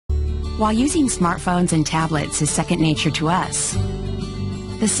While using smartphones and tablets is second nature to us,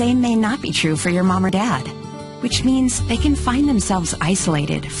 the same may not be true for your mom or dad, which means they can find themselves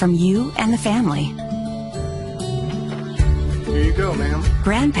isolated from you and the family. Here you go, ma'am.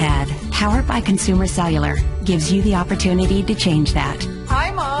 GrandPad, powered by Consumer Cellular, gives you the opportunity to change that.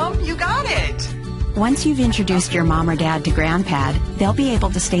 Hi, Mom. You got it. Once you've introduced your mom or dad to GrandPad, they'll be able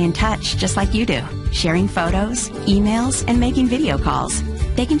to stay in touch just like you do, sharing photos, emails, and making video calls.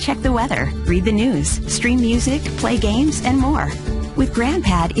 They can check the weather, read the news, stream music, play games, and more. With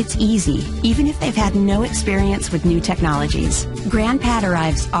GrandPad, it's easy, even if they've had no experience with new technologies. GrandPad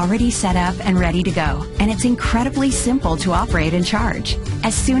arrives already set up and ready to go, and it's incredibly simple to operate and charge.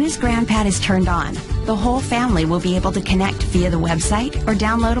 As soon as GrandPad is turned on, the whole family will be able to connect via the website or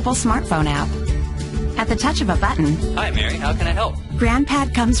downloadable smartphone app. At the touch of a button, Hi, Mary. How can I help?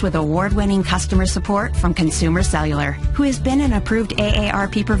 GrandPad comes with award-winning customer support from Consumer Cellular, who has been an approved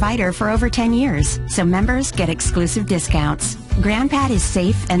AARP provider for over 10 years, so members get exclusive discounts. GrandPad is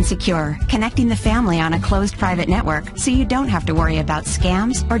safe and secure, connecting the family on a closed private network so you don't have to worry about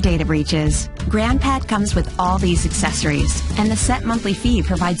scams or data breaches. GrandPad comes with all these accessories, and the set monthly fee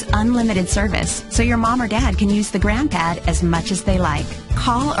provides unlimited service, so your mom or dad can use the GrandPad as much as they like.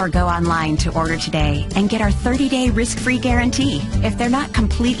 Call or go online to order today and get our 30-day risk-free guarantee. If they're not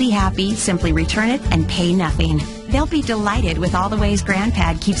completely happy, simply return it and pay nothing. They'll be delighted with all the ways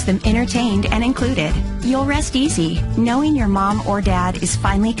GrandPad keeps them entertained and included. You'll rest easy, knowing your mom or dad is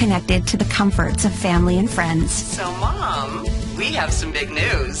finally connected to the comforts of family and friends. So, Mom, we have some big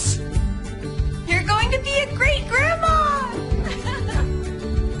news. You're going to be a great grandma!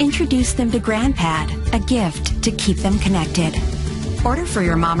 Introduce them to GrandPad, a gift to keep them connected. Order for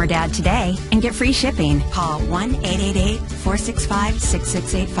your mom or dad today and get free shipping. Call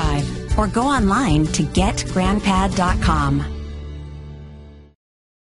 1-888-465-6685 or go online to getgrandpad.com.